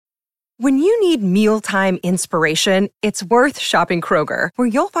When you need mealtime inspiration, it's worth shopping Kroger, where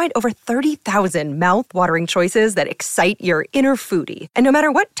you'll find over 30,000 mouth-watering choices that excite your inner foodie. And no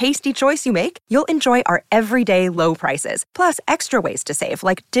matter what tasty choice you make, you'll enjoy our everyday low prices, plus extra ways to save,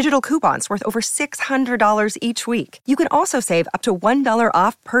 like digital coupons worth over $600 each week. You can also save up to $1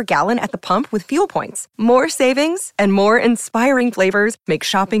 off per gallon at the pump with fuel points. More savings and more inspiring flavors make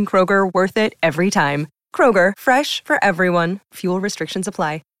shopping Kroger worth it every time. Kroger, fresh for everyone. Fuel restrictions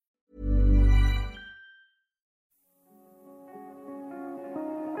apply.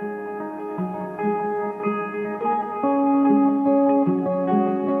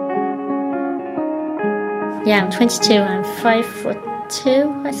 Yeah, I'm 22 and I'm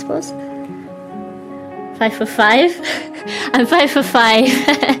 5'2", I suppose. 5'5". I'm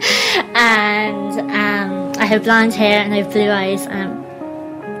 5'5", and I have blonde hair and I have blue eyes and I'm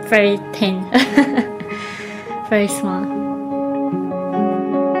very thin, very small.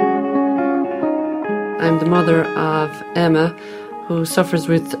 I'm the mother of Emma, who suffers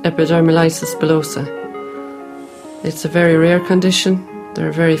with epidermolysis bullosa. It's a very rare condition. There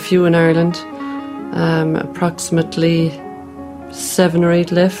are very few in Ireland. Approximately 7 or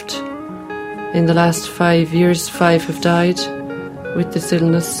 8 left. In the last 5 years, 5 have died with this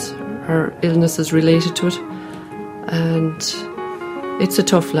illness or illnesses related to it, and it's a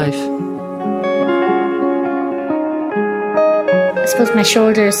tough life. I suppose my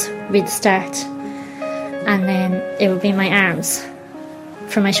shoulders would be the start, and then it would be my arms.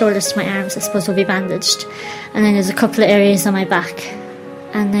 From my shoulders to my arms, I suppose, will be bandaged, and then there's a couple of areas on my back,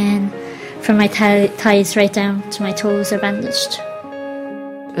 and then from my thighs right down to my toes are bandaged.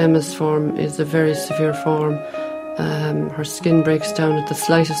 Emma's form is a very severe form. Her skin breaks down at the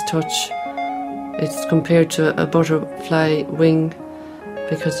slightest touch. It's compared to a butterfly wing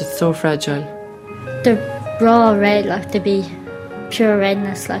because it's so fragile. They're raw red, like they'd be pure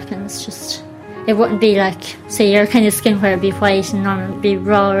redness, like, and it's just, it wouldn't be like, say, your kind of skin where it'd be white and normal, it'd be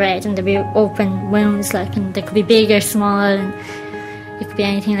raw red, and there'd be open wounds, like, and they could be big or small, and it could be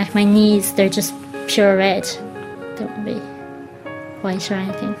anything. Like my knees, they're just pure red. They wouldn't be white or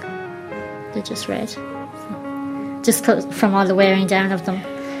anything. They're just red. So, just from all the wearing down of them.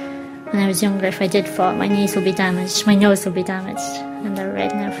 When I was younger, if I did fall, my knees would be damaged, my nose would be damaged, and they're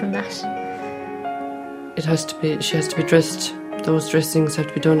red now from that. She has to be dressed. Those dressings have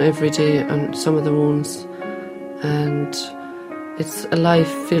to be done every day on some of the wounds, and it's a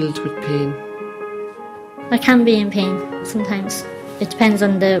life filled with pain. I can be in pain sometimes. It depends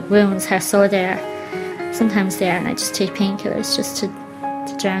on the wounds, how sore they are. Sometimes they are, and I just take painkillers just to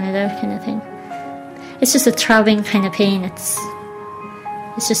drown it out, kind of thing. It's just a throbbing kind of pain. It's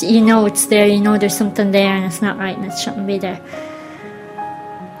just, you know it's there, you know there's something there and it's not right and it shouldn't be there.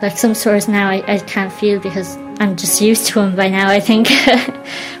 Like some sores now I can't feel because I'm just used to them by now, I think.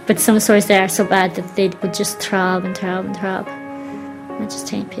 But some sores there are so bad that they would just throb and throb and throb. I just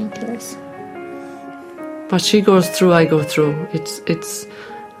take painkillers. What she goes through, I go through. It's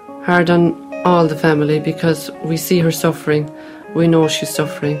hard on all the family because we see her suffering. We know she's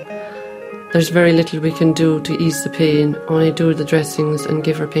suffering. There's very little we can do to ease the pain, only do the dressings and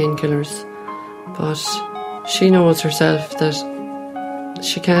give her painkillers. But she knows herself that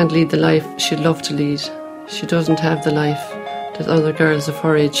she can't lead the life she'd love to lead. She doesn't have the life that other girls of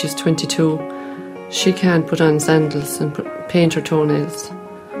her age. She's 22. She can't put on sandals and paint her toenails.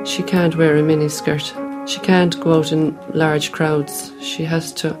 She can't wear a mini skirt. She can't go out in large crowds. She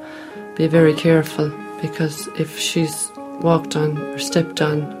has to be very careful because if she's walked on or stepped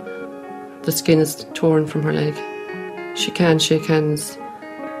on, the skin is torn from her leg. She can't shake hands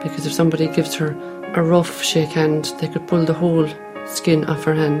because if somebody gives her a rough shake hand, they could pull the whole skin off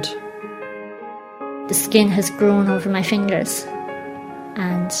her hand. The skin has grown over my fingers,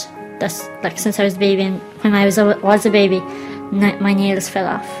 and that's like since I was a baby. And when I was a baby, my nails fell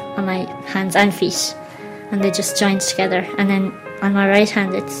off on my hands and feet, and they just joined together. And then on my right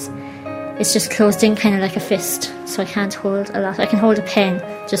hand, it's just closed in kind of like a fist, so I can't hold a lot. I can hold a pen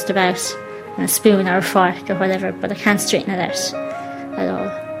just about, and a spoon or a fork or whatever, but I can't straighten it out at all.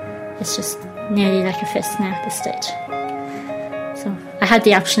 It's just nearly like a fist now at this stage. So I had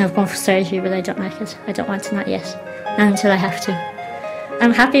the option of going for surgery, but I don't like it. I don't want to, not yet, not until I have to.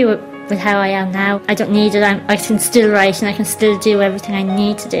 I'm happy with how I am now. I don't need it. I can still write and I can still do everything I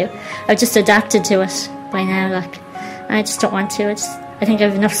need to do. I've just adapted to it by now, like, and I just don't want to. I think I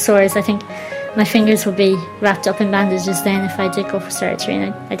have enough sores. I think my fingers will be wrapped up in bandages then if I did go for surgery,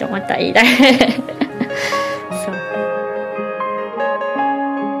 and I don't want that either.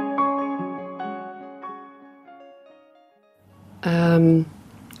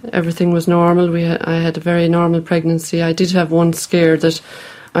 Everything was normal. I had a very normal pregnancy. I did have one scare that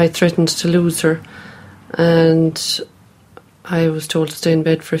I threatened to lose her, and I was told to stay in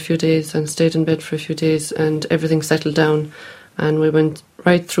bed for a few days, and stayed in bed for a few days, and everything settled down, and we went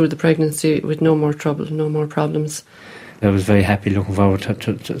right through the pregnancy with no more trouble, no more problems. I was very happy, looking forward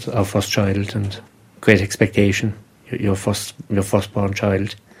to our first child, and great expectation, your firstborn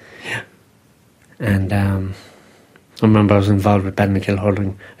child. And I remember I was involved with Ballinkill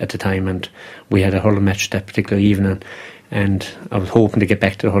hurling at the time, and we had a hurling match that particular evening, and I was hoping to get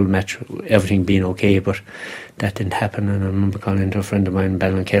back to the hurling match, everything being okay, but that didn't happen. And I remember calling into a friend of mine in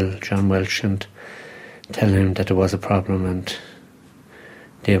Ballinkill, John Welsh, and telling him that there was a problem, and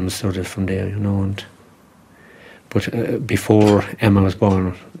they understood it from there, But before Emma was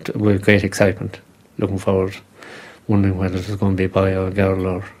born, with great excitement, looking forward, wondering whether it was going to be a boy or a girl,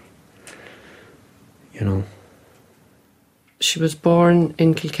 or, She was born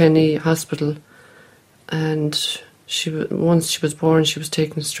in Kilkenny Hospital, and once she was born, she was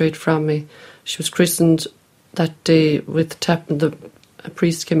taken straight from me. She was christened that day with a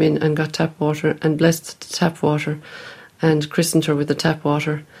priest came in and got tap water and blessed the tap water and christened her with the tap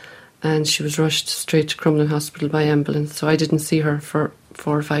water, and she was rushed straight to Crumlin Hospital by ambulance. So I didn't see her for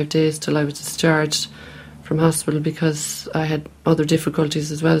 4 or 5 days till I was discharged from hospital, because I had other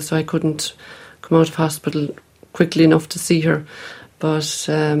difficulties as well, so I couldn't come out of hospital quickly enough to see her. But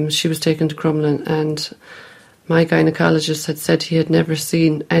she was taken to Crumlin, and my gynaecologist had said he had never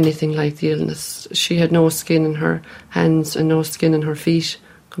seen anything like the illness. She had no skin in her hands and no skin in her feet,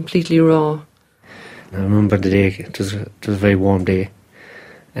 completely raw. I remember the day, it was a very warm day,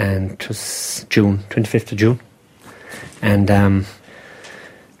 and it was June, 25th of June, and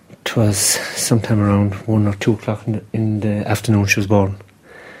it was sometime around 1 or 2 o'clock in the afternoon she was born.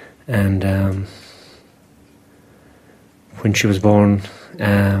 And when she was born,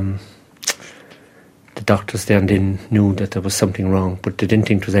 the doctors then knew that there was something wrong, but they didn't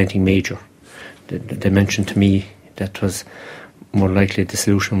think there was anything major. They mentioned to me that was more likely the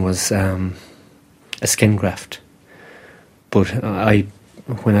solution was a skin graft. But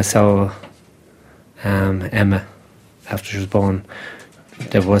when I saw Emma after she was born,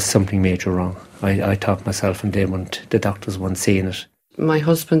 there was something major wrong. I thought myself, and the doctors weren't seeing it. My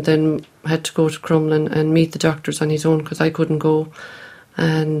husband then had to go to Crumlin and meet the doctors on his own, because I couldn't go.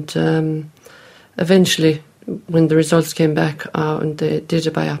 And eventually, when the results came back, and they did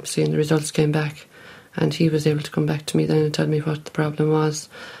a biopsy and the results came back, and he was able to come back to me then and tell me what the problem was.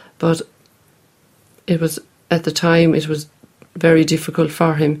 But at the time, it was very difficult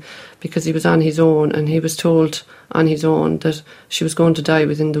for him, because he was on his own, and he was told on his own that she was going to die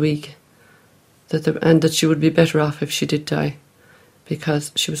within the week, and that she would be better off if she did die,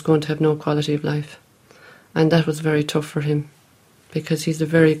 because she was going to have no quality of life. And that was very tough for him, because he's a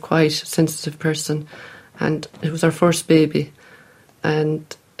very quiet, sensitive person, and it was our first baby,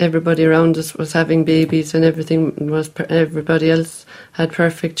 and everybody around us was having babies, and everybody else had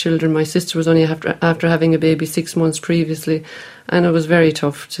perfect children. My sister was only after having a baby 6 months previously, and it was very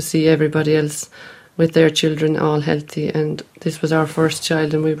tough to see everybody else with their children all healthy, and this was our first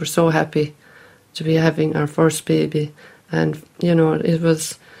child, and we were so happy to be having our first baby. And it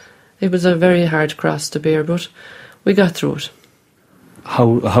was a very hard cross to bear, but we got through it.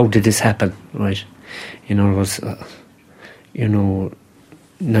 How did this happen, right? It was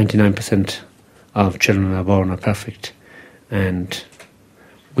 99% of children are born are perfect, and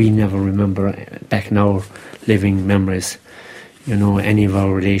we never remember back in our living memories, any of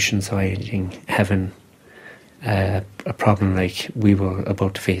our relations or anything having a problem like we were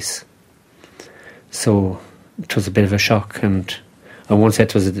about to face. So it was a bit of a shock, and I won't say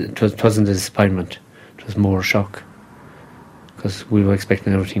it wasn't a disappointment. It was more a shock, because we were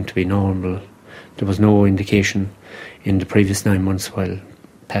expecting everything to be normal. There was no indication in the previous 9 months while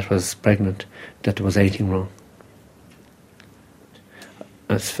Pat was pregnant that there was anything wrong.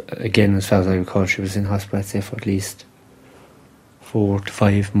 As far as I recall, she was in hospital, I'd say, for at least 4 to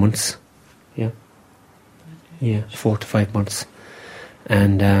 5 months. Yeah, 4 to 5 months.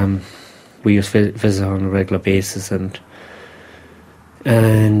 And we used to visit her on a regular basis, and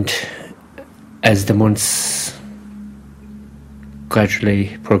as the months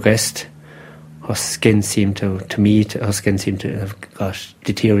gradually progressed, her skin seemed to have got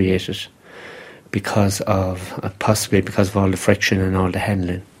deteriorated possibly because of all the friction and all the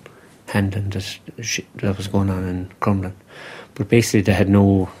handling that was going on in Crumlin. But basically they had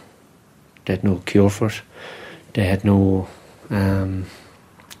no cure for it. They had no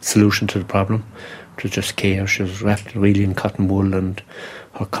solution to the problem. It was just chaos. She was wrapped really in cotton wool, and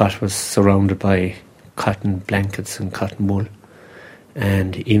her cot was surrounded by cotton blankets and cotton wool,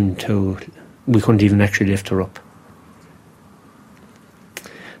 and we couldn't even actually lift her up.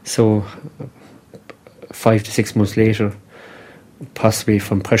 So 5 to 6 months later, possibly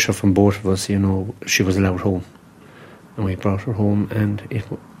from pressure from both of us, she was allowed home. And we brought her home, and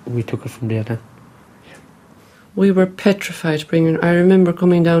we took her from there then. We were petrified bringing her. I remember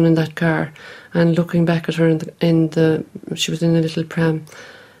coming down in that car and looking back at her she was in a little pram,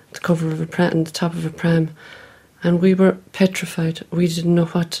 the cover of a pram, and the top of a pram, and we were petrified. We didn't know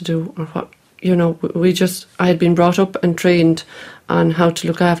what to do or what, I had been brought up and trained on how to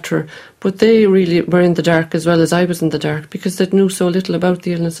look after her, but they really were in the dark as well as I was in the dark, because they knew so little about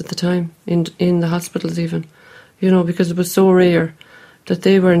the illness at the time, in the hospitals even, because it was so rare that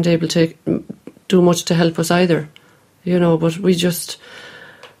they weren't able to do much to help us either, but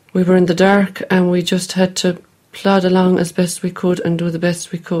we were in the dark, and we just had to plod along as best we could and do the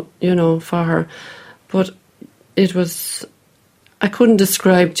best we could, for her. But it was, I couldn't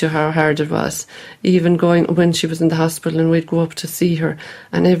describe to you how hard it was, even going when she was in the hospital, and we'd go up to see her,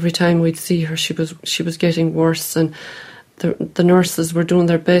 and every time we'd see her she was getting worse, and the nurses were doing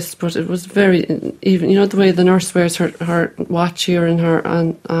their best, but it was very, even, the way the nurse wears her watch here and her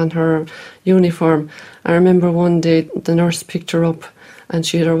on her uniform. I remember one day the nurse picked her up, and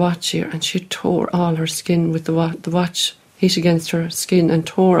she had her watch here, and she tore all her skin with the watch hit against her skin and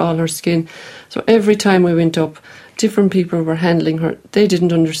tore all her skin. So every time we went up, different people were handling her. They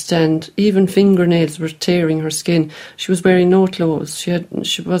didn't understand. Even fingernails were tearing her skin. She was wearing no clothes.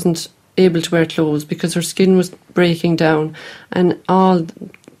 She wasn't able to wear clothes because her skin was breaking down, and all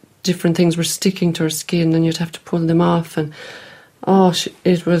different things were sticking to her skin, and you'd have to pull them off, and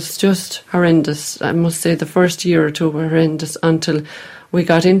it was just horrendous. I must say the first year or two were horrendous until we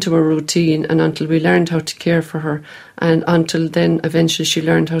got into a routine, and until we learned how to care for her, and until then eventually she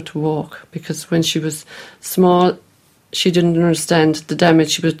learned how to walk, because when she was small she didn't understand the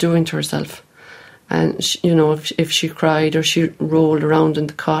damage she was doing to herself. And, if she cried or she rolled around in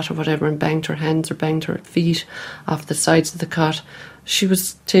the cot or whatever and banged her hands or banged her feet off the sides of the cot, she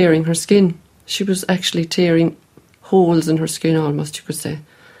was tearing her skin. She was actually tearing holes in her skin almost, you could say.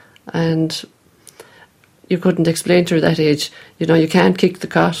 And you couldn't explain to her at that age, you can't kick the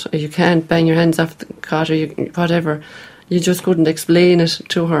cot, or you can't bang your hands off the cot, or whatever. You just couldn't explain it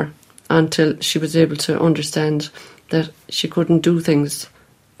to her until she was able to understand that she couldn't do things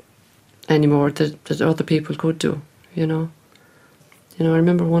anymore that other people could do, I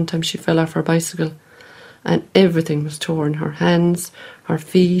remember one time she fell off her bicycle, and everything was torn. Her hands, her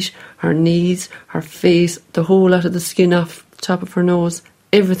feet, her knees, her face, the whole lot of the skin off the top of her nose,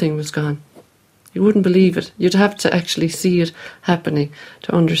 everything was gone. You wouldn't believe it. You'd have to actually see it happening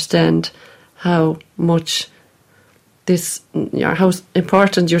to understand how much how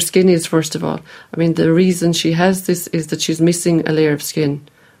important your skin is, first of all. I mean, the reason she has this is that she's missing a layer of skin.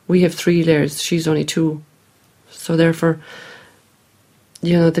 We have 3 layers, she's only 2. So therefore,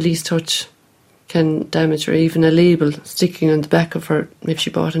 the least touch can damage her. Even a label sticking on the back of her, if she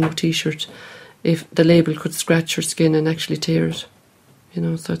bought a new t-shirt, if the label could scratch her skin and actually tear it.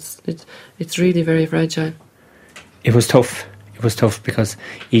 So it's really very fragile. It was tough. It was tough because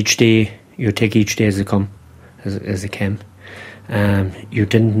each day, you take each day as it came. You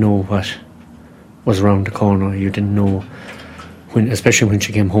didn't know what was around the corner. You didn't know, especially when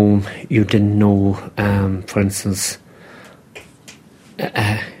she came home, you didn't know, for instance,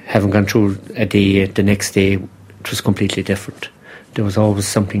 having gone through a day, the next day, it was completely different. There was always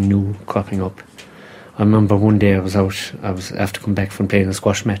something new cropping up. I remember one day I was after come back from playing a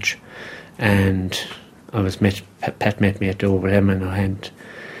squash match, and Pat met me at the overhem in her hand,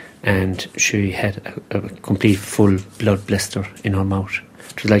 and she had a complete full blood blister in her mouth.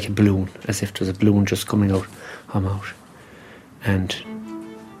 It was like a balloon, as if there was a balloon just coming out her mouth. And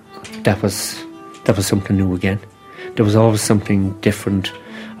that was something new again. There was always something different.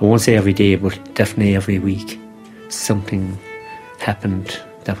 I won't say every day, but definitely every week. Something happened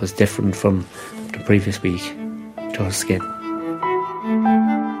that was different from the previous week to her skin.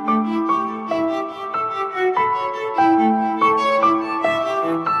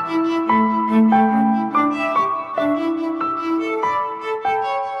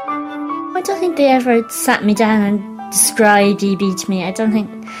 I don't think they ever sat me down and described DB to me. I don't think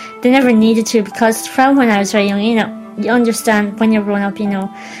they never needed to, because from when I was very young, you understand when you're growing up,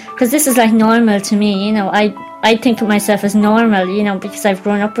 because this is like normal to me, I think of myself as normal, because I've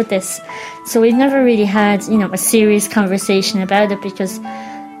grown up with this. So we've never really had, a serious conversation about it, because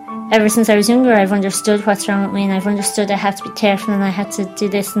ever since I was younger, I've understood what's wrong with me, and I've understood I have to be careful, and I had to do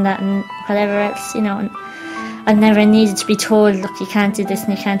this and that and whatever else, and I never needed to be told, look, you can't do this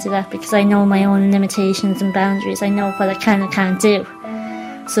and you can't do that, because I know my own limitations and boundaries. I know what I can and can't do.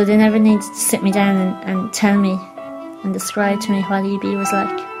 So they never needed to sit me down and tell me and describe to me what EB was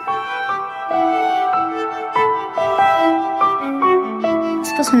like.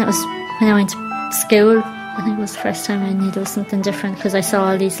 suppose when I went to school, I think it was the first time I knew there was something different, because I saw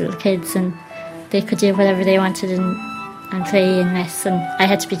all these little kids and they could do whatever they wanted and play and mess, and I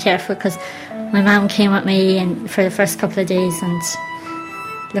had to be careful because my mum came with me and for the first couple of days and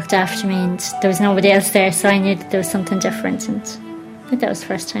looked after me, and there was nobody else there, so I knew that there was something different, and I think that was the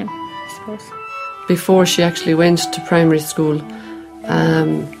first time, I suppose. Before she actually went to primary school,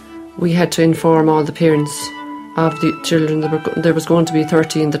 we had to inform all the parents of the children. There was going to be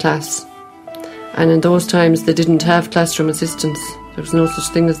 30 in the class, and in those times they didn't have classroom assistants. There was no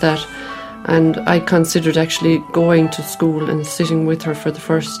such thing as that, and I considered actually going to school and sitting with her for the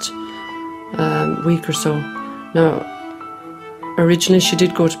first week or so. Now, originally she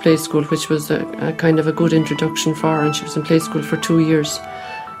did go to play school, which was a kind of a good introduction for her, and she was in play school for 2 years,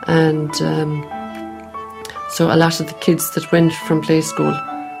 and so a lot of the kids that went from play school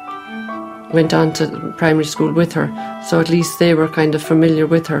went on to primary school with her, so at least they were kind of familiar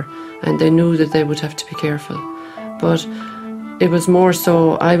with her and they knew that they would have to be careful. But it was more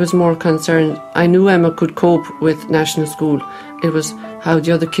so, I was more concerned. I knew Emma could cope with national school. It was how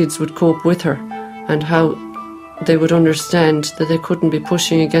the other kids would cope with her and how they would understand that they couldn't be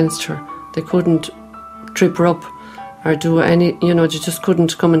pushing against her. They couldn't trip her up or do any, you just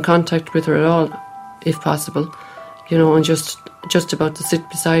couldn't come in contact with her at all, if possible, and just about to sit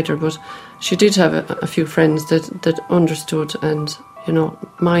beside her. But she did have a few friends that understood and,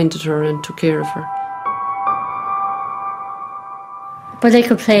 minded her and took care of her. But they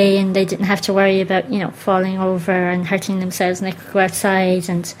could play and they didn't have to worry about, falling over and hurting themselves, and they could go outside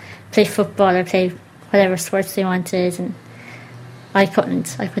and play football or play whatever sports they wanted, and I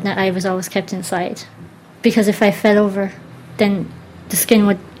couldn't. I was always kept inside. Because if I fell over, then the skin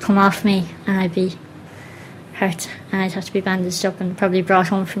would come off me and I'd be hurt and I'd have to be bandaged up and probably brought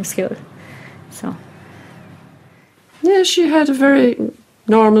home from school. So. Yeah, she had a very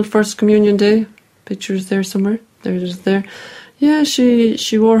normal First Communion day. Pictures there somewhere. There it is there. Yeah,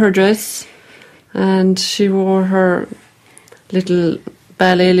 she wore her dress and she wore her little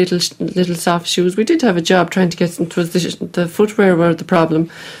ballet, little soft shoes. We did have a job trying to get, it was the footwear were the problem,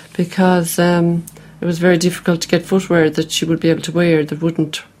 because it was very difficult to get footwear that she would be able to wear that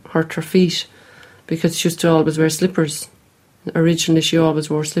wouldn't hurt her feet, because she used to always wear slippers. Originally she always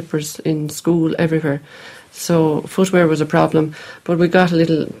wore slippers in school, everywhere. So footwear was a problem, but we got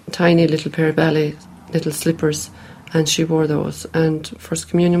a tiny little pair of ballet little slippers and she wore those, and First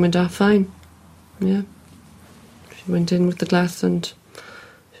Communion went off fine. Yeah. She went in with the glass and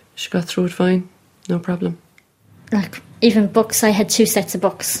she got through it fine, no problem. Like, even books, I had 2 sets of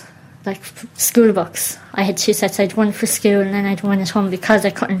books. Like, school books. I had 2 sets. I had one for school and then I had one at home, because I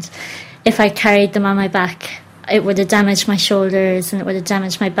couldn't. If I carried them on my back, it would have damaged my shoulders and it would have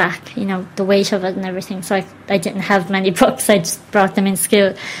damaged my back, the weight of it and everything. So I didn't have many books. I just brought them in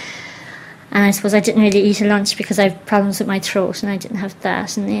school. And I suppose I didn't really eat a lunch because I have problems with my throat and I didn't have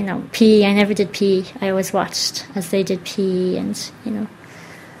that. And, PE, I never did PE. I always watched as they did PE and,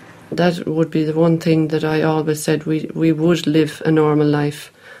 That would be the one thing that I always said. We would live a normal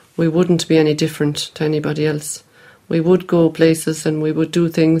life. We wouldn't be any different to anybody else. We would go places and we would do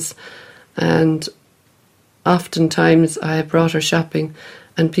things, and oftentimes I brought her shopping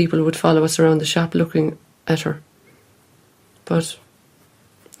and people would follow us around the shop looking at her. But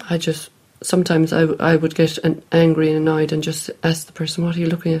sometimes I would get angry and annoyed and just ask the person, what are you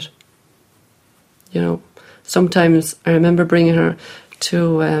looking at? Sometimes I remember bringing her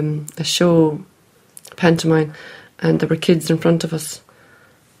to a show, pantomime, and there were kids in front of us,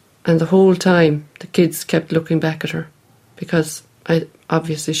 and the whole time the kids kept looking back at her, because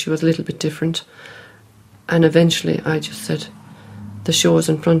obviously she was a little bit different, and eventually I just said, the show is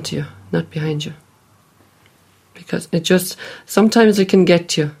in front of you, not behind you. Because sometimes it can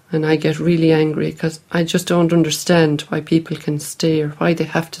get you, and I get really angry because I just don't understand why people can stare, why they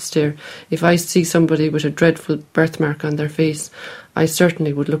have to stare. If I see somebody with a dreadful birthmark on their face, I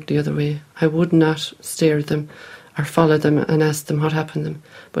certainly would look the other way. I would not stare at them or follow them and ask them what happened to them.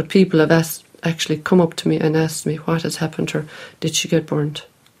 But people have actually come up to me and asked me what has happened to her. Did she get burnt?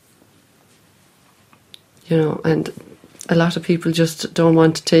 And a lot of people just don't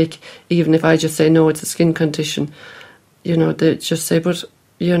want to take, even if I just say, no, it's a skin condition, they just say, but,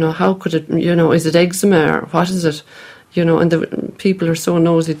 how could it, is it eczema or what is it? And the people are so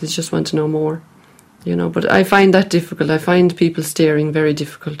nosy, they just want to know more, but I find that difficult. I find people staring very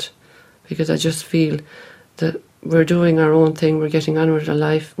difficult, because I just feel that we're doing our own thing, we're getting on with our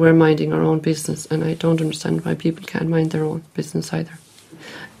life, we're minding our own business, and I don't understand why people can't mind their own business either.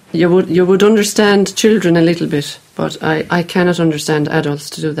 You would understand children a little bit, but I cannot understand adults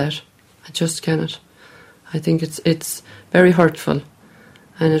to do that. I just cannot. I think it's very hurtful,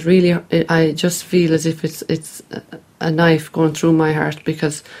 And it really, I just feel as if it's a knife going through my heart,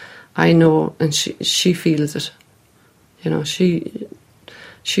 because I know, and she feels it. You know, she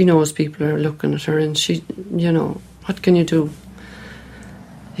knows people are looking at her, and she, you know, what can you do?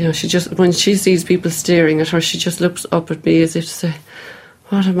 You know, she just, when she sees people staring at her, she just looks up at me as if to say,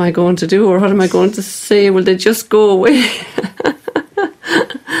 what am I going to do, or what am I going to say? Will they just go away?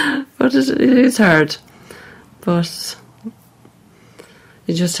 But it is hard. But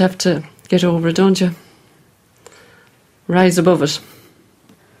you just have to get over it, don't you? Rise above it.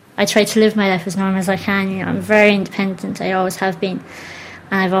 I try to live my life as normal as I can. You know, I'm very independent. I always have been,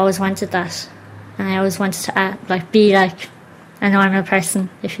 and I've always wanted that. And I always wanted to act, be like a normal person,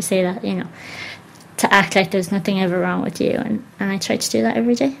 if you say that. You know, to act like there's nothing ever wrong with you, and I try to do that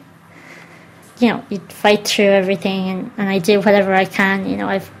every day. You know, you fight through everything, and I do whatever I can. You know,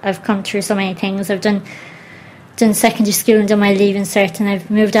 I've come through so many things. I've done secondary school and done my Leaving Cert, and I've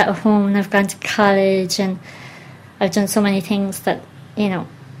moved out of home and I've gone to college, and I've done so many things that, you know,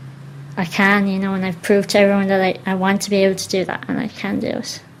 I can, you know, and I've proved to everyone that I want to be able to do that, and I can do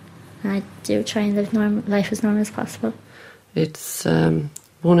it. And I do try and live life as normal as possible. It's 1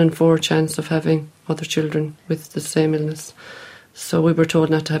 in 4 chance of having other children with the same illness. So we were told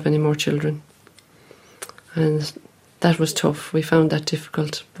not to have any more children. And that was tough. We found that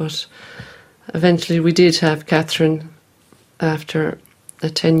difficult. But eventually we did have Catherine after a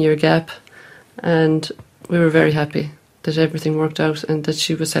 10-year gap. And we were very happy that everything worked out and that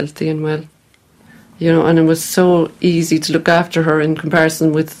she was healthy and well. You know, and it was so easy to look after her in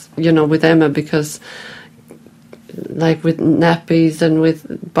comparison with, you know, with Emma, because like with nappies and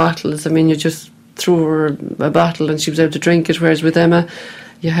with bottles, I mean, you just threw her a bottle and she was able to drink it, whereas with Emma,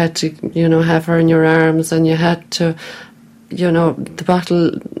 you had to, you know, have her in your arms, and you had to, you know, the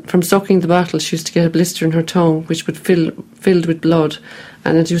bottle, from sucking the bottle, she used to get a blister in her tongue, which would filled with blood,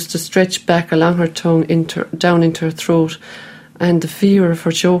 and it used to stretch back along her tongue down into her throat. And the fear of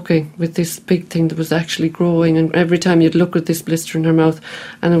her choking with this big thing that was actually growing, and every time you'd look at this blister in her mouth,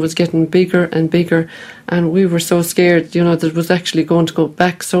 and it was getting bigger and bigger, and we were so scared, you know, that it was actually going to go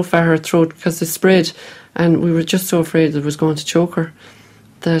back so far her throat because it spread, and we were just so afraid that it was going to choke her.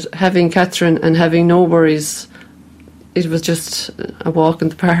 That having Catherine and having no worries, it was just a walk in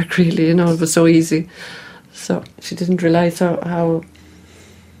the park, really, you know, it was so easy. So she didn't realise how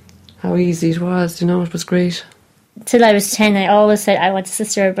easy it was, you know, it was great. Till I was 10, I always said I want a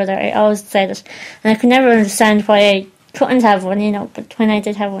sister or brother. I always said it, and I could never understand why I couldn't have one, you know, but when I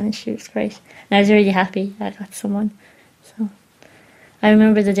did have one, she was great, and I was really happy I got someone. So I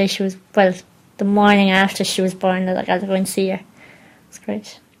remember the day she was, well, the morning after she was born, that I got to go and see her. It was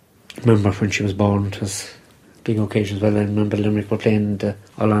great. I remember when she was born, it was a big occasion as well. I remember Limerick were playing the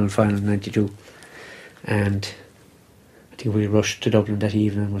All-Ireland final in 92, and I think we rushed to Dublin that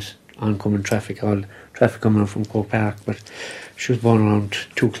evening with oncoming traffic, all traffic coming from Croke Park. But she was born around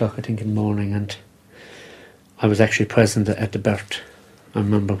 2 o'clock, I think, in the morning, and I was actually present at the birth. I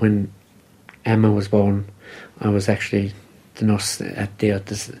remember when Emma was born, I was actually, the nurse at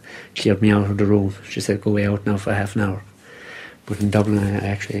the cleared me out of the room. She said, go away out now for half an hour. But in Dublin,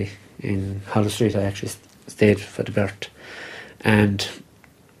 in Hollow Street, I actually stayed for the birth. And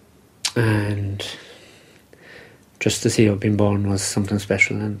just to see her being born was something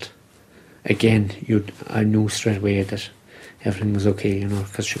special. And again, I knew straight away that everything was okay, you know,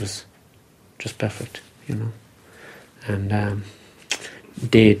 because she was just perfect, you know. And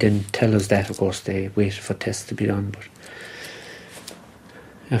they didn't tell us that, of course. They waited for tests to be done, but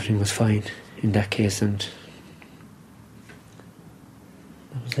everything was fine in that case. And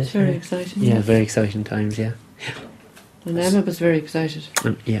that was it. It's very exciting. Yeah, very exciting times, yeah. And Emma was very excited.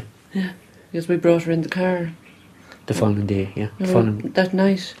 Yeah. Yeah, because we brought her in the car. The following day, yeah. That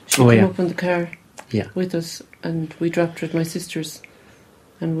night, she came up in the car with us, and we dropped her at my sister's,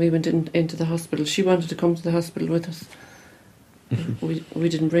 and we went into the hospital. She wanted to come to the hospital with us. Mm-hmm. We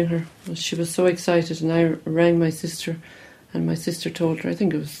didn't bring her. She was so excited, and I rang my sister, and my sister told her, I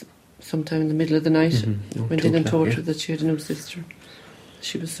think it was sometime in the middle of the night, went in and told her that she had a new sister.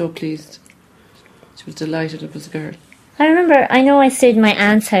 She was so pleased. She was delighted it was a girl. I remember, I know I stayed in my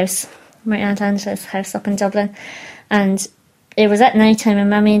aunt's house, my Aunt Angela's house up in Dublin, and it was at night time, and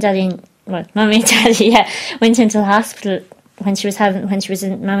Mummy and Daddy went into the hospital when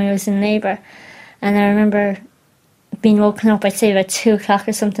Mummy was in labour. And I remember being woken up, I'd say about 2 o'clock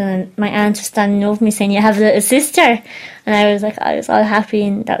or something, and my aunt was standing over me saying, you have a little sister. And I was all happy,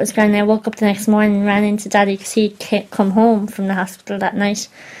 and that was grand. And I woke up the next morning and ran into Daddy because he'd come home from the hospital that night.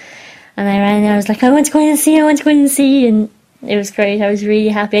 And I ran and I was like, I want to go in and see, and it was great. I was really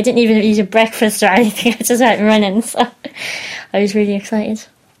happy. I didn't even eat a breakfast or anything. I just went running. So I was really excited.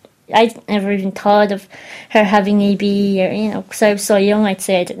 I'd never even thought of her having EB, or, because I was so young, I'd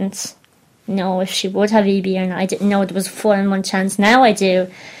say I didn't know if she would have EB or not. I didn't know there was a 4 in 1 chance. Now I do,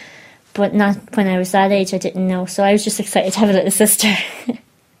 but not when I was that age. I didn't know, so I was just excited to have a little sister.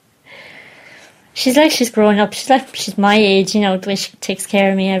 She's grown up. She's my age, the way she takes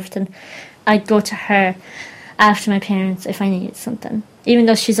care of me, everything. I'd go to her after my parents if I needed something. Even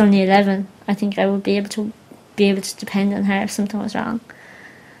though she's only 11, I think I would be able to depend on her if something was wrong.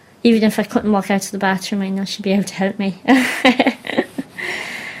 Even if I couldn't walk out to the bathroom, I know she'd be able to help me.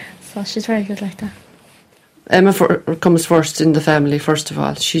 So she's very good like that. Emma comes first in the family, first of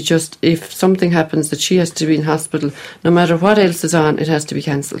all. If something happens that she has to be in hospital, no matter what else is on, it has to be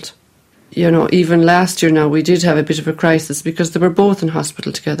cancelled. Even last year now, we did have a bit of a crisis because they were both in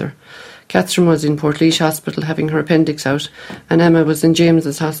hospital together. Catherine was in Portlaoise Hospital having her appendix out, and Emma was in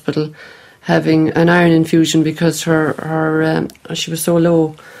James's Hospital having an iron infusion because she was so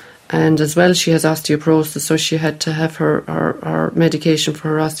low. And as well, she has osteoporosis, so she had to have her medication for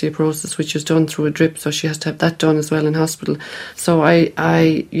her osteoporosis, which is done through a drip, so she has to have that done as well in hospital. So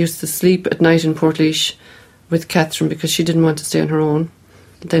I used to sleep at night in Portlaoise with Catherine because she didn't want to stay on her own.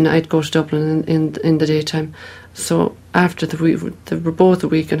 Then I'd go to Dublin in the daytime. So after the week, they were both a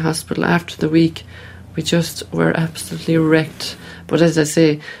week in hospital. After the week, we just were absolutely wrecked. But as I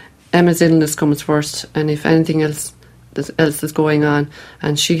say, Emma's illness comes first, and if anything else is going on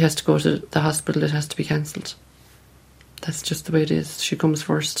and she has to go to the hospital, it has to be cancelled. That's just the way it is. She comes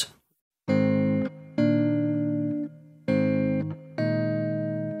first.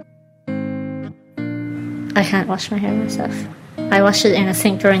 I can't wash my hair myself. I wash it in a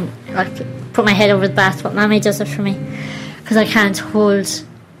sink or put my head over the bath, but Mammy does it for me because I can't hold,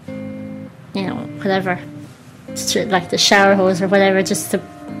 whatever, like the shower hose or whatever, just to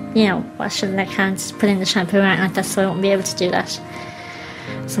wash it, and I can't put in the shampoo or anything like that, so I won't be able to do that.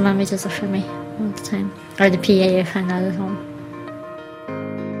 So Mammy does it for me all the time. Or the PA if I'm not at home.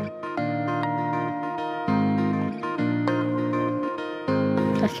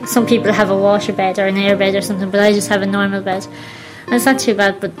 Like some people have a water bed or an air bed or something, but I just have a normal bed. And it's not too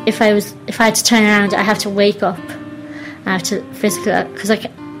bad, but if I had to turn around, I have to wake up. I have to physically, because I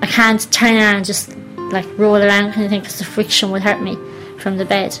can't turn around and just roll around kind of thing, because the friction would hurt me from the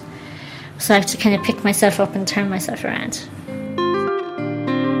bed. So I have to kind of pick myself up and turn myself around.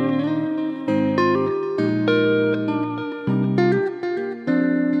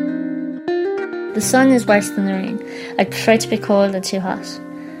 The sun is worse than the rain. I prefer to be cold than too hot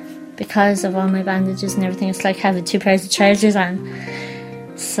because of all my bandages and everything. It's like having 2 pairs of trousers on.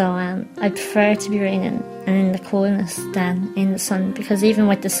 So I prefer to be raining and in the coolness than in the sun, because even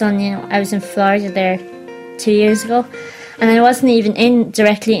with the sun, I was in Florida there 2 years ago, and I wasn't even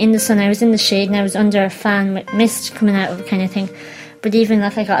directly in the sun. I was in the shade and I was under a fan with mist coming out of it kind of thing. But even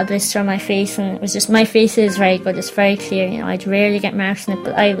I got a blister on my face, and it was just, my face is very good, it's very clear, I'd rarely get marks in it,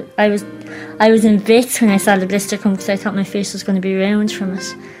 but I was in bits when I saw the blister come, because I thought my face was going to be ruined from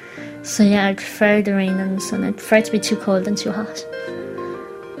it. So yeah, I prefer the rain than the sun. I prefer to be too cold than too hot.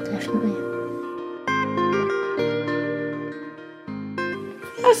 Definitely.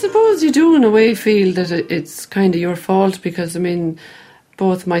 I suppose you do in a way feel that it's kind of your fault, because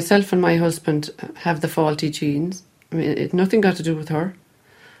both myself and my husband have the faulty genes. It's nothing got to do with her.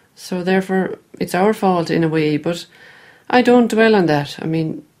 So therefore, it's our fault in a way, but I don't dwell on that.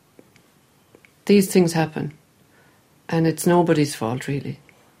 These things happen, and it's nobody's fault, really.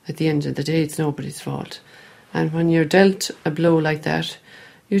 At the end of the day, it's nobody's fault. And when you're dealt a blow like that,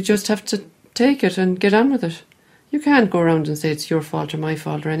 you just have to take it and get on with it. You can't go around and say it's your fault or my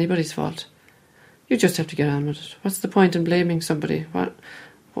fault or anybody's fault. You just have to get on with it. What's the point in blaming somebody? What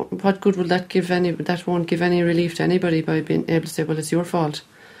good will that give that won't give any relief to anybody by being able to say, well, it's your fault.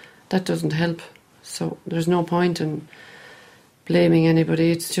 That doesn't help. So there's no point in blaming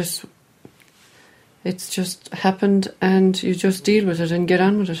anybody. It's just happened, and you just deal with it and get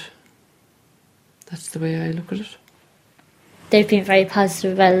on with it. That's the way I look at it. They've been very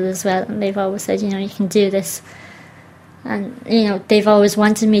positive about it as well, and they've always said, you can do this. And, they've always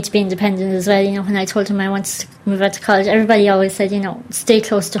wanted me to be independent as well. When I told them I wanted to move out to college, everybody always said, stay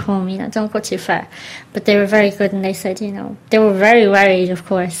close to home, don't go too far. But they were very good, and they said, they were very worried, of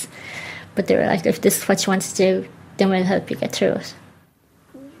course. But they were like, if this is what you want to do, then we'll help you get through it.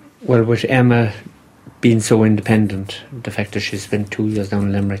 Well, with Emma being so independent, the fact that she's spent 2 years down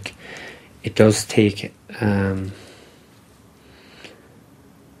in Limerick, it does take a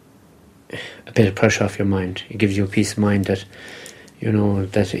bit of pressure off your mind. It gives you a peace of mind that,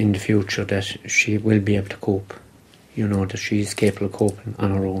 that in the future that she will be able to cope, that she's capable of coping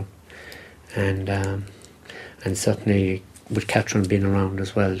on her own. And And certainly with Catherine being around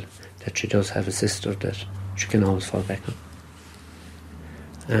as well, that she does have a sister that she can always fall back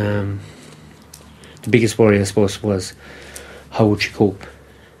on. The biggest worry, I suppose, was how would she cope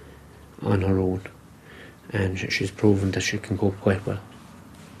on her own, and she's proven that she can cope quite well.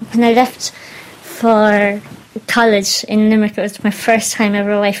 When I left for college in Limerick, it was my first time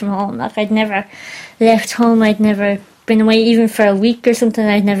ever away from home. Like, I'd never left home, I'd never been away even for a week or something.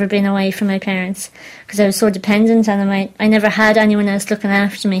 I'd never been away from my parents because I was so dependent on them. I never had anyone else looking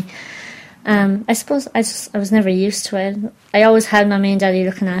after me. I suppose I was never used to it. I always had my mum and daddy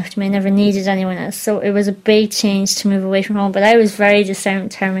looking after me. I never needed anyone else. So it was a big change to move away from home. But I was very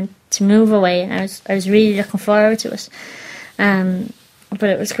determined to move away, and I was really looking forward to it. But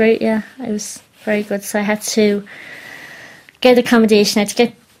it was great, yeah. It was very good. So I had to get accommodation. I had to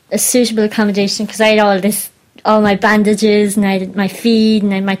get a suitable accommodation because I had all my bandages, and I had my feed,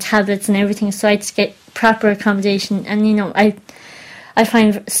 and I had my tablets and everything. So I had to get proper accommodation. And, you know, I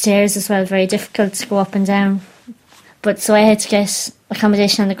find stairs as well very difficult to go up and down. But so I had to get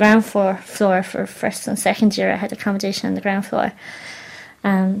accommodation on the ground floor for first and second year. I had accommodation on the ground floor.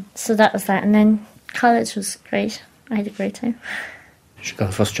 So that was that. And then college was great. I had a great time. She got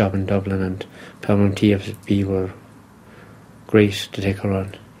her first job in Dublin, and Permanent TFB were great to take her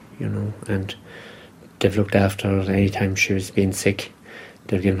on, you know, and they've looked after her any time she was being sick.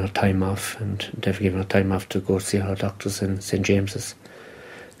 They've given her time off, and they've given her time off to go see her doctors in St James's.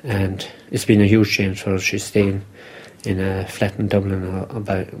 And it's been a huge change for her. She's staying in a flat in Dublin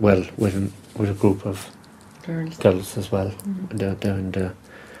with a group of girls as well. Mm-hmm. They're in the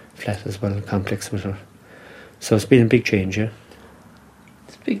flat as well, complex with her. So it's been a big change, yeah.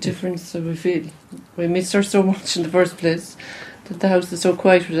 It's a big difference. So we feel we missed her so much in the first place that the house is so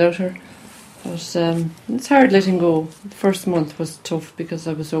quiet without her. But it's hard letting go. The first month was tough because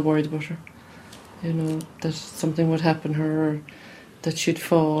I was so worried about her. You know, that something would happen to her, or that she'd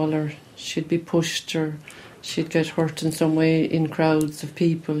fall, or she'd be pushed, or she'd get hurt in some way in crowds of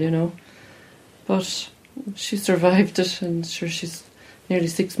people, you know. But she survived it, and sure, she's nearly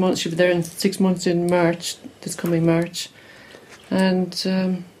 6 months. She'll be there in 6 months in March, this coming March.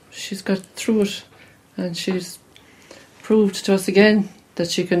 And she's got through it, and she's proved to us again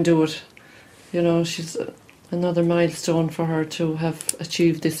that she can do it. You know, she's another milestone for her to have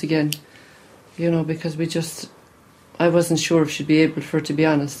achieved this again. You know, because I wasn't sure if she'd be able for, to be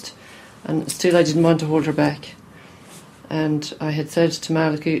honest. And still I didn't want to hold her back. And I had said to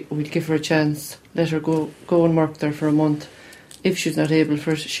Malachy, we'll give her a chance, let her go and work there for a month. If she's not able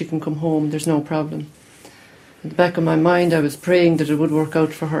for it, she can come home, there's no problem. In the back of my mind, I was praying that it would work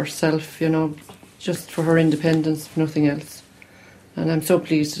out for herself, you know, just for her independence, if nothing else. And I'm so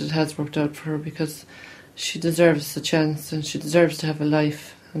pleased that it has worked out for her, because she deserves a chance, and she deserves to have a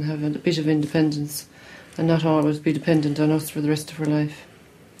life and have a bit of independence and not always be dependent on us for the rest of her life.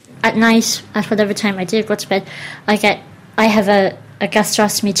 At night, at whatever time I do go to bed, I have a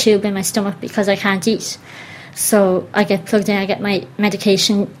gastrostomy tube in my stomach because I can't eat. So I get plugged in, I get my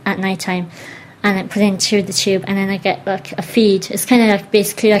medication at night time, and I put in through the tube, and then I get like a feed. It's kind of like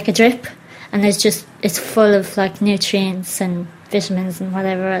basically like a drip, and it's full of like nutrients and vitamins and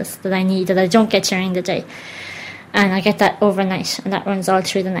whatever else that I need that I don't get during the day. And I get that overnight, and that runs all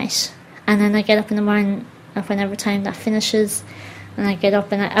through the night. And then I get up in the morning at whenever time that finishes, and I get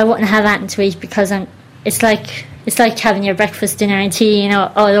up and I wouldn't have anything to eat because it's like having your breakfast, dinner and tea, you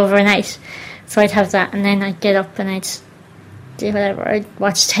know, all overnight. So I'd have that, and then I'd get up and I'd do whatever. I'd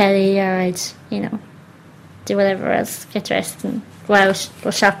watch telly, or I'd, you know, do whatever else, get dressed and go out,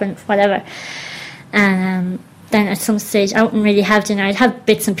 go shopping, whatever. And then at some stage I wouldn't really have dinner. I'd have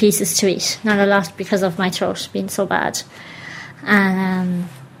bits and pieces to eat, not a lot because of my throat being so bad. And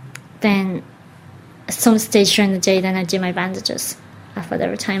then at some stage during the day, then I'd do my bandages at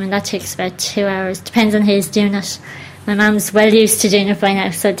whatever time, and that takes about 2 hours. Depends on who's doing it. My mum's well used to doing it by now,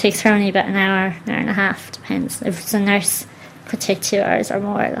 so it takes her only about an hour and a half, depends. If it's a nurse, it could take 2 hours or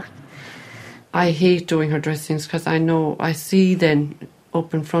more. Like. I hate doing her dressings because I see then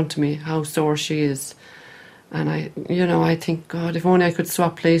up in front of me how sore she is. And I think, God, if only I could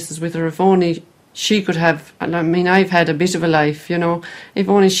swap places with her, if only she could have, I mean, I've had a bit of a life, you know, if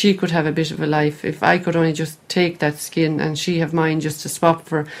only she could have a bit of a life, if I could only just take that skin and she have mine just to swap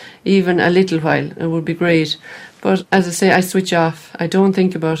for even a little while, it would be great. But as I say, I switch off, I don't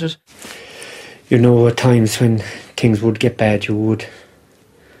think about it. You know, at times when things would get bad, you would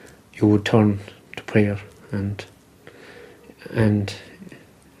turn to prayer, and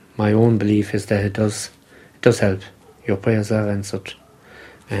my own belief is that it does help. Your prayers are answered,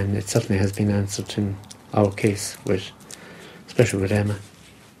 and it certainly has been answered in our case, especially with Emma.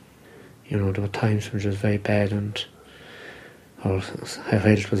 You know, there were times when she was very bad and her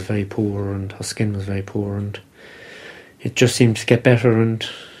health was very poor and her skin was very poor, and it just seemed to get better. And,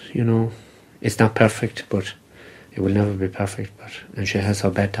 you know, it's not perfect, but it will never be perfect. And she has her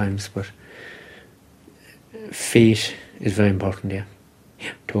bad times, but faith is very important, yeah,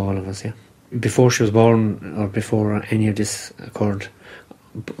 to all of us, yeah. Before she was born, or before any of this occurred,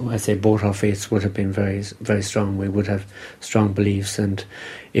 I say both our faiths would have been very, very strong. We would have strong beliefs, and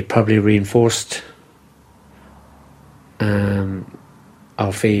it probably reinforced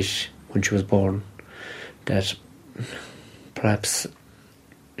our faith when she was born, that perhaps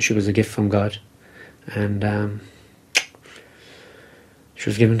she was a gift from God, and she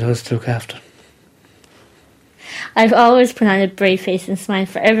was given to us to look after. I've always put on a brave face and smile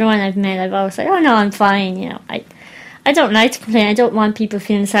for everyone I've met. I've always said, oh no, I'm fine, you know. I don't like to complain. I don't want people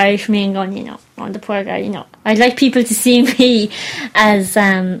feeling sorry for me and going, you know, oh, the poor guy, you know. I'd like people to see me as,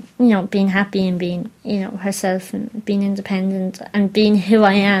 you know, being happy and being, you know, herself and being independent and being who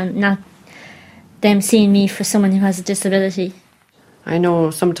I am, not them seeing me for someone who has a disability. I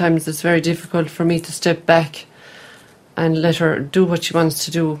know sometimes it's very difficult for me to step back and let her do what she wants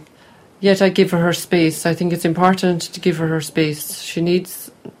to do. Yet I give her space. I think it's important to give her space. She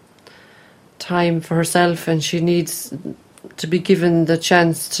needs time for herself, and she needs to be given the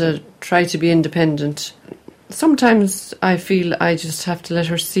chance to try to be independent. Sometimes I feel I just have to let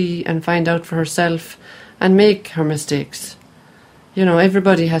her see and find out for herself and make her mistakes. You know,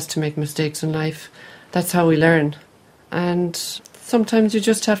 everybody has to make mistakes in life. That's how we learn. And sometimes you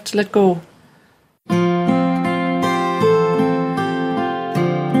just have to let go.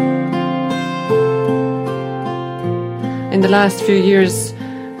 In the last few years,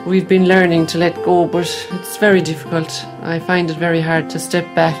 we've been learning to let go, but it's very difficult. I find it very hard to step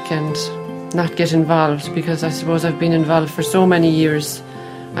back and not get involved, because I suppose I've been involved for so many years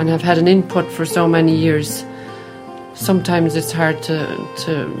and have had an input for so many years. Sometimes it's hard to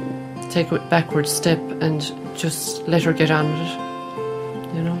take a backward step and just let her get on with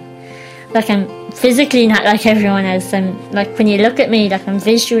it, you know. Like, I'm physically not like everyone else. I'm like, when you look at me, like, I'm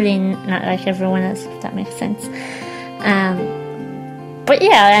visually not like everyone else, if that makes sense. But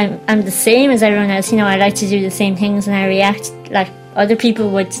yeah, I'm the same as everyone else, you know. I like to do the same things and I react like other people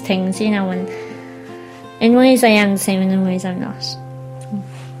would to things, you know, and in ways I am the same and in ways I'm not.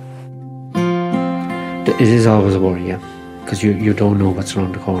 It is always a worry, yeah, because you don't know what's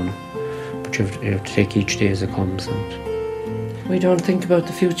around the corner, but you have to take each day as it comes. And we don't think about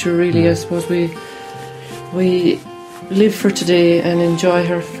the future really. I suppose we live for today and enjoy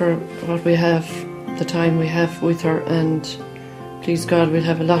her for what we have, the time we have with her, and please God we'll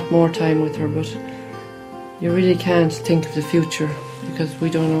have a lot more time with her, but you really can't think of the future because we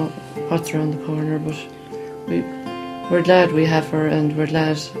don't know what's around the corner. But we're glad we have her, and we're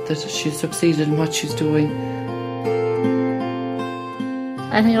glad that she's succeeded in what she's doing.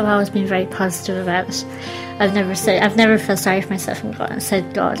 I think I've always been very positive about it. I've never felt sorry for myself and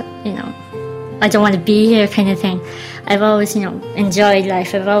said, God, you know, I don't want to be here kind of thing. I've always, you know, enjoyed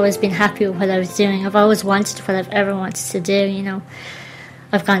life. I've always been happy with what I was doing. I've always wanted what I've ever wanted to do, you know.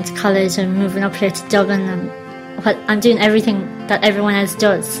 I've gone to college and moving up here to Dublin, and I'm doing everything that everyone else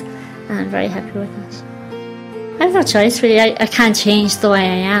does, and I'm very happy with it. I have no choice really. I can't change the way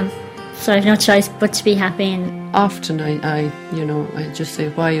I am, so I have no choice but to be happy. And often I just say,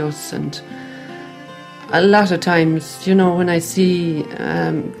 why us? And a lot of times, you know, when I see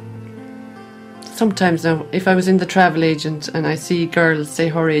sometimes now, if I was in the travel agent and I see girls, say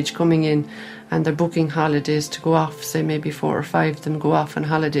her age, coming in and they're booking holidays to go off, say maybe 4 or 5 of them go off on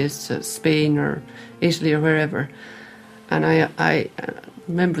holidays to Spain or Italy or wherever, and I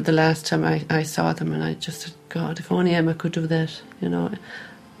remember the last time I saw them and I just said, God, if only Emma could do that, you know.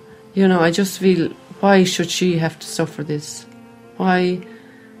 I just feel, why should she have to suffer this? Why?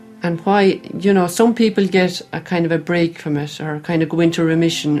 And why, you know, some people get a kind of a break from it, or kind of go into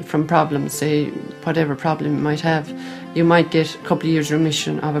remission from problems, say whatever problem you might have. You might get a couple of years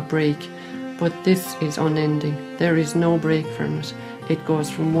remission of a break, but this is unending. There is no break from it. It goes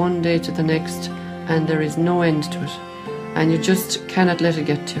from one day to the next and there is no end to it, and you just cannot let it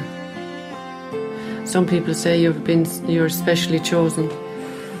get to you. Some people say you're specially chosen.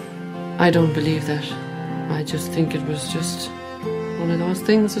 I don't believe that. I just think it was just one of those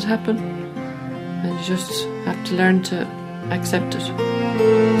things that happen, and you just have to learn to accept it.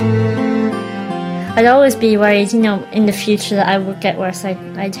 I'd always be worried, you know, in the future that I would get worse.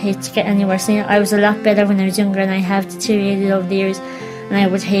 I'd hate to get any worse. You know, I was a lot better when I was younger, and I have deteriorated over the years, and I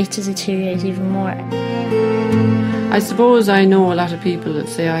would hate to deteriorate even more. I suppose I know a lot of people that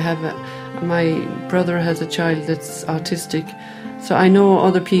say my brother has a child that's autistic, So I know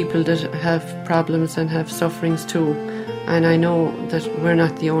other people that have problems and have sufferings too, and I know that we're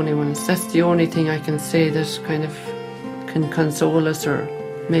not the only ones. That's the only thing I can say that kind of can console us or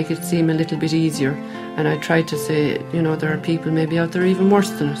make it seem a little bit easier. And I try to say, there are people maybe out there even worse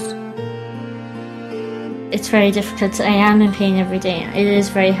than us. It's very difficult. I am in pain every day. It is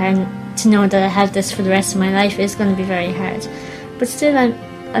very hard to know that I have this for the rest of my life. It's going to be very hard. But still,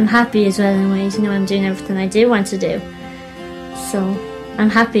 I'm happy as well in ways. I'm doing everything I do want to do. So I'm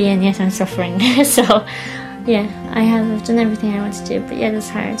happy and yet I'm suffering. So yeah, I've done everything I want to do. But yeah, it's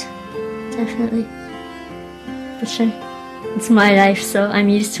hard. Definitely. But sure, it's my life, so I'm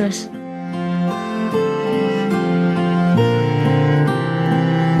used to it.